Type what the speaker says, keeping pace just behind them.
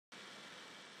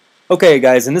Okay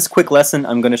guys, in this quick lesson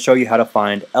I'm going to show you how to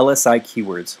find LSI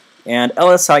keywords. And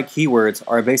LSI keywords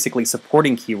are basically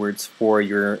supporting keywords for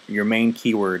your main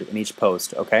keyword in each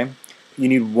post, okay? You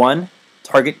need one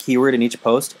target keyword in each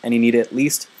post, and you need at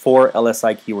least 4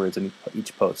 LSI keywords in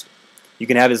each post. You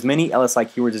can have as many LSI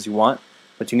keywords as you want,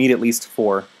 but you need at least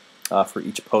 4 for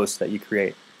each post that you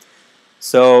create.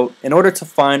 So in order to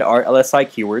find our LSI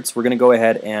keywords, we're going to go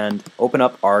ahead and open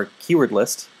up our keyword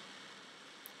list.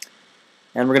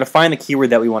 And we're going to find the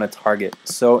keyword that we want to target.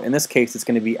 So in this case, it's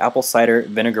going to be apple cider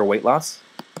vinegar weight loss.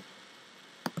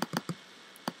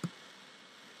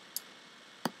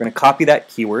 We're going to copy that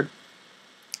keyword,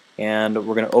 and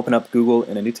we're going to open up Google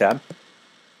in a new tab.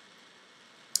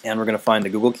 And we're going to find the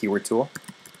Google keyword tool.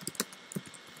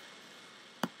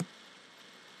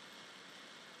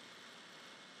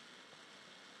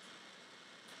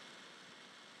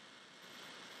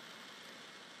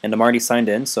 And I'm already signed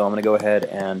in, so I'm going to go ahead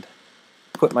and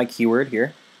put my keyword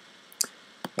here.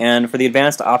 And for the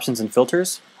advanced options and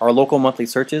filters, our local monthly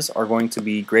searches are going to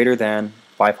be greater than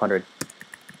 500.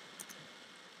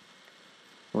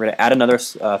 We're going to add another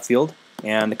field,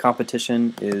 and the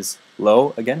competition is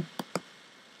low again.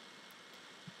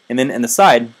 And then in the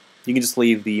side, you can just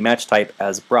leave the match type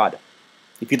as broad.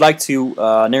 If you'd like to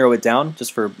narrow it down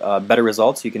just for better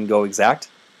results, you can go exact.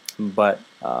 But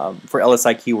for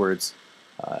LSI keywords,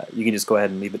 you can just go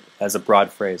ahead and leave it as a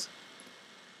broad phrase.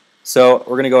 So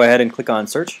we're going to go ahead and click on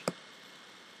search.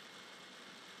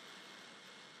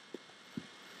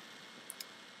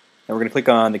 And we're going to click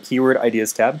on the keyword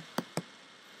ideas tab.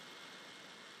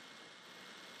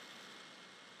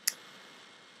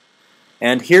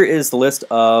 And here is the list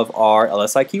of our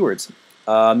LSI keywords.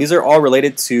 These are all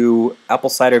related to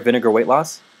apple cider vinegar weight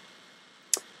loss.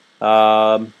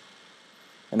 And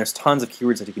there's tons of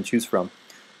keywords that you can choose from.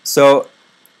 So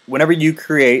whenever you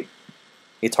create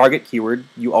a target keyword,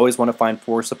 you always want to find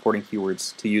 4 supporting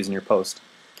keywords to use in your post.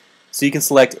 So you can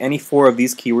select any 4 of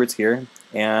these keywords here,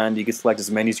 and you can select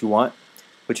as many as you want,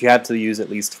 but you have to use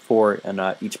at least 4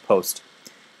 in each post.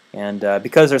 And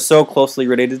because they're so closely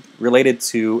related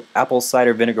to apple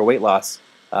cider vinegar weight loss,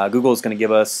 Google is going to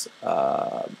give us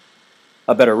a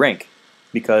better rank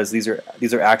because these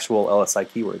are actual LSI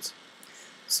keywords.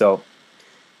 So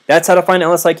that's how to find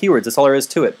LSI keywords. That's all there is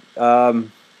to it.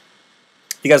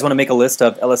 If you guys want to make a list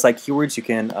of LSI keywords, you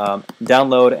can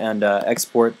download and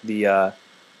export the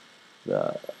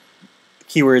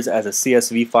keywords as a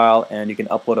CSV file, and you can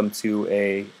upload them to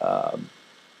a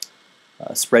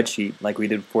spreadsheet like we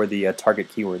did for the target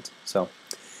keywords. So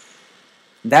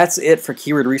that's it for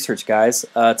keyword research, guys.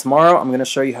 Tomorrow I'm going to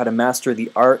show you how to master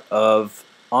the art of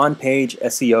on-page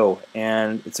SEO,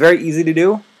 and it's very easy to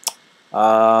do.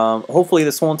 Hopefully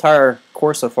this whole entire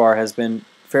course so far has been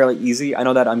fairly easy. I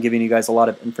know that I'm giving you guys a lot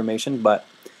of information, but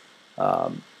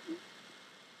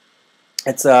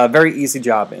it's a very easy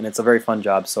job and it's a very fun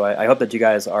job, so I hope that you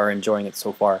guys are enjoying it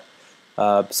so far.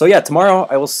 So yeah, tomorrow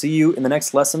I will see you in the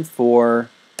next lesson for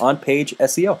on-page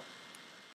SEO.